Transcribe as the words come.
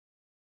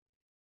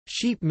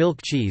Sheep milk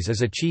cheese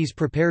is a cheese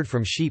prepared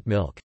from sheep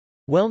milk.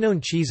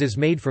 Well-known cheeses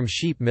made from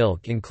sheep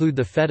milk include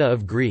the Feta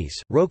of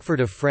Greece, Roquefort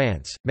of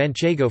France,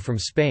 Manchego from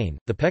Spain,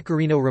 the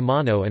Pecorino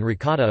Romano and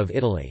Ricotta of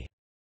Italy.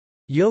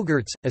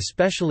 Yogurts,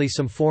 especially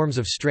some forms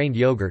of strained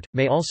yogurt,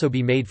 may also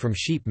be made from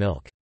sheep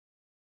milk.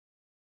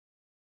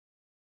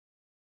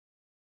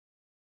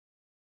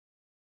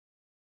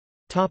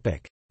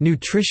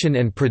 Nutrition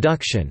and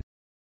production.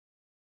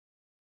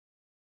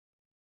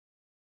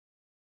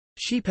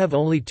 Sheep have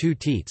only 2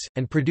 teats,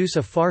 and produce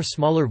a far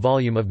smaller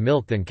volume of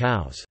milk than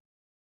cows.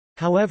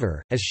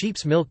 However, as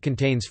sheep's milk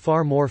contains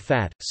far more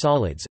fat,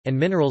 solids, and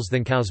minerals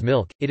than cow's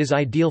milk, it is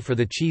ideal for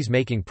the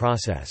cheese-making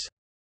process.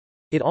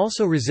 It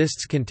also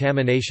resists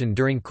contamination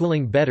during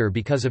cooling better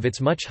because of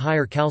its much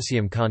higher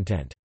calcium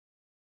content.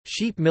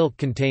 Sheep milk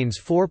contains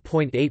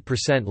 4.8%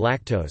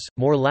 lactose,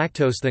 more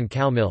lactose than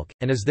cow milk,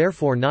 and is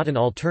therefore not an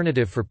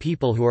alternative for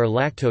people who are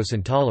lactose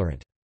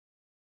intolerant.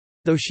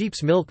 Though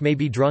sheep's milk may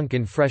be drunk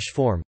in fresh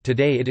form,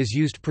 today it is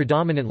used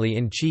predominantly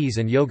in cheese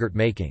and yogurt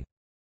making.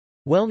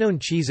 Well-known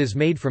cheeses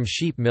made from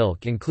sheep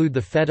milk include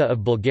the Feta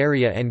of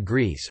Bulgaria and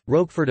Greece,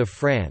 Roquefort of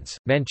France,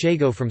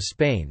 Manchego from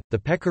Spain, the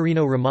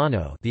Pecorino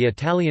Romano, the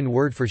Italian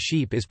word for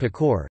sheep is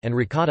pecore, and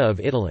Ricotta of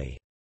Italy.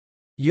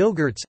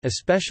 Yogurts,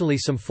 especially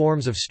some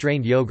forms of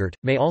strained yogurt,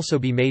 may also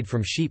be made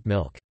from sheep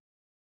milk.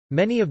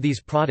 Many of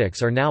these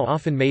products are now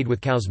often made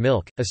with cow's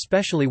milk,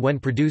 especially when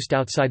produced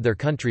outside their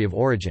country of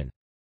origin.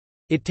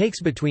 It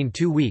takes between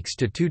 2 weeks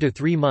to 2 to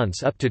 3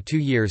 months up to 2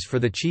 years for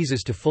the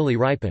cheeses to fully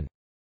ripen.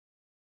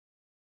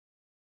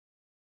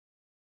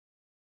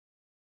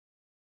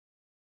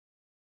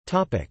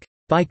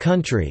 By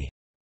country.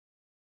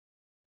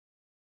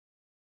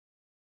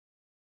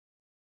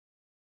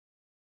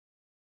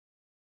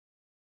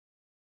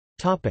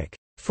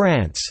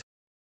 France.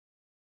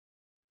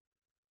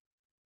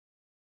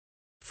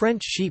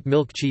 French sheep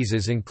milk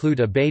cheeses include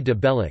Abbaye de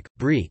Belloc,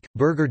 Brique,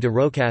 Burger de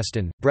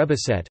Rocastin,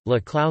 Brebisset, La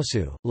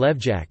Clausu,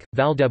 Levjac,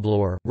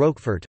 Valdeblour,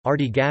 Roquefort,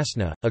 Arty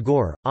Gasna,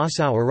 Agor,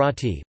 Assau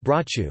Arati,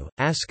 Brachu,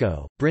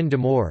 Asco, Bryn de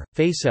Moor,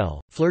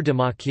 Faisel, Fleur de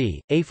Maquis,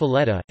 A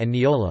Folletta, and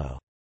Niolo.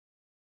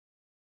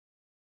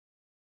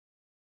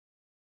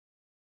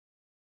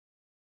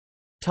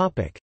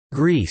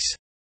 Greece.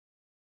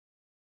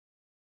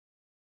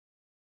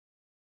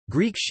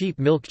 Greek sheep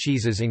milk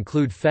cheeses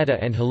include feta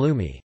and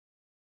halloumi.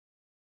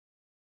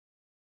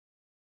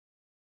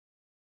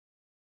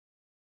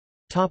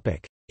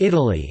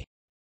 Italy.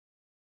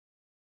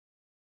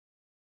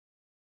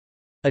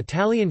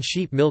 Italian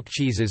sheep milk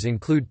cheeses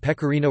include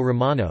Pecorino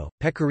Romano,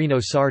 Pecorino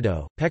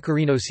Sardo,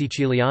 Pecorino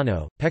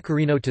Siciliano,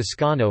 Pecorino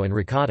Toscano and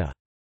Ricotta.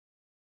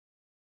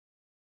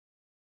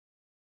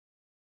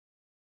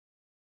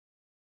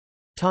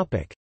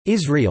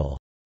 Israel.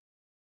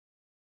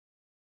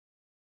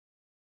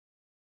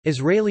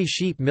 Israeli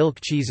sheep milk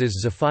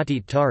cheeses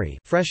Zafatit Tari,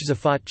 fresh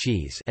Zafat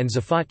cheese, and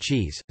Zafat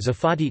cheese,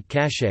 Zafatit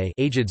Cache,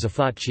 aged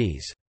Zafat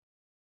cheese.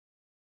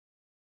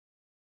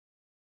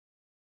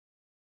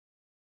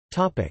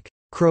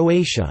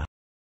 Croatia.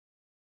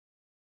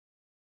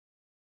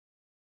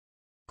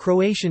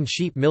 Croatian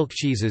sheep milk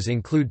cheeses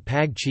include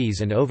Pag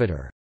cheese and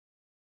Ovitar.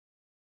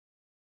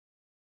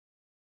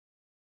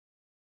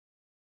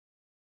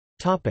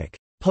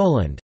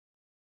 Poland.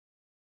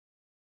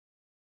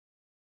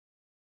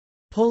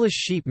 Polish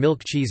sheep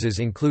milk cheeses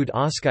include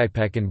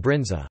Oscypek and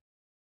Brynza.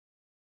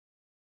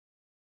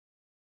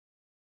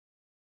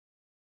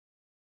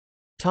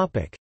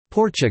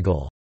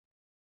 Portugal.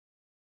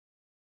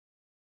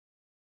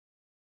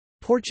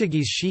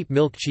 Portuguese sheep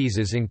milk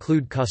cheeses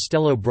include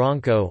Castelo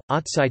Branco,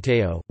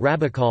 Otsiteio,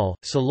 Rabacal,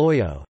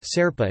 Saloio,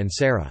 Serpa and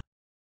Serra.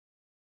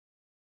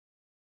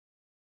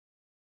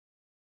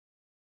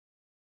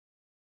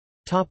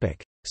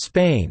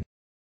 Spain.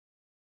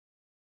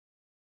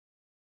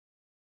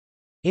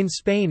 In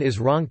Spain is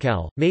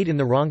Roncal, made in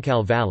the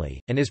Roncal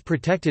Valley, and is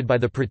protected by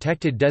the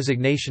Protected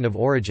Designation of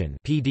Origin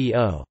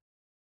 (PDO).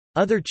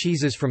 Other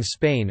cheeses from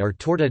Spain are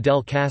Torta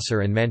del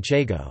Cacer and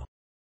Manchego.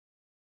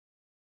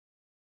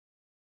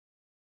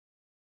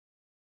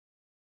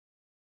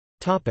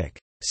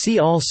 See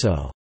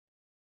also: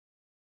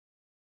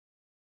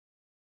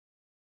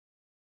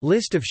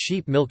 List of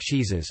sheep milk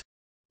cheeses,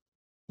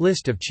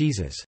 List of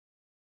cheeses.